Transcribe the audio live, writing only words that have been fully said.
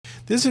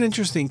This is an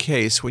interesting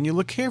case. When you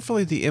look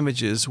carefully at the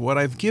images, what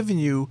I've given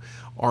you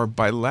are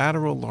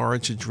bilateral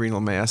large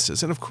adrenal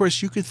masses. And of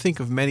course, you could think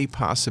of many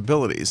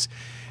possibilities.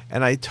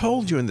 And I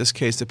told you in this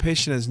case the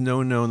patient has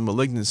no known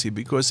malignancy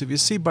because if you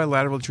see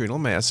bilateral adrenal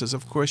masses,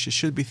 of course, you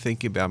should be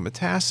thinking about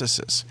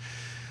metastasis.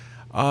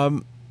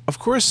 Of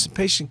course, the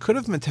patient could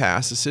have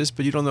metastasis,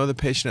 but you don't know the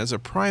patient has a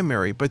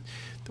primary. But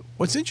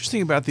what's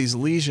interesting about these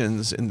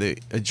lesions in the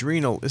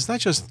adrenal is not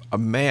just a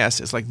mass,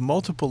 it's like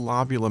multiple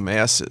lobular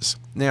masses.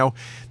 Now,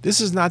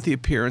 this is not the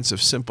appearance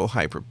of simple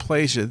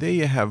hyperplasia. There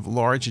you have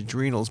large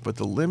adrenals, but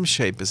the limb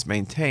shape is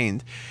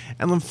maintained.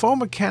 And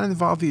lymphoma can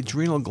involve the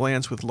adrenal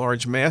glands with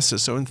large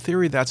masses, so in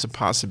theory, that's a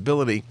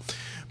possibility.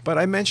 But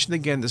I mentioned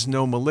again, there's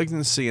no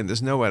malignancy and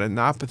there's no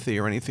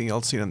adenopathy or anything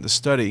else seen in the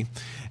study.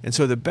 And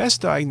so the best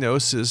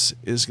diagnosis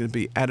is going to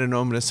be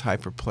adenomatous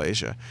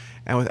hyperplasia.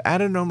 And with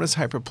adenomatous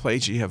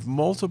hyperplasia, you have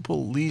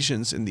multiple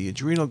lesions in the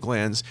adrenal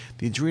glands.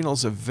 The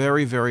adrenals are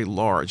very, very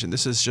large. And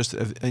this is just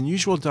an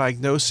unusual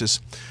diagnosis,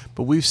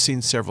 but we've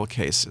seen several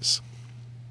cases.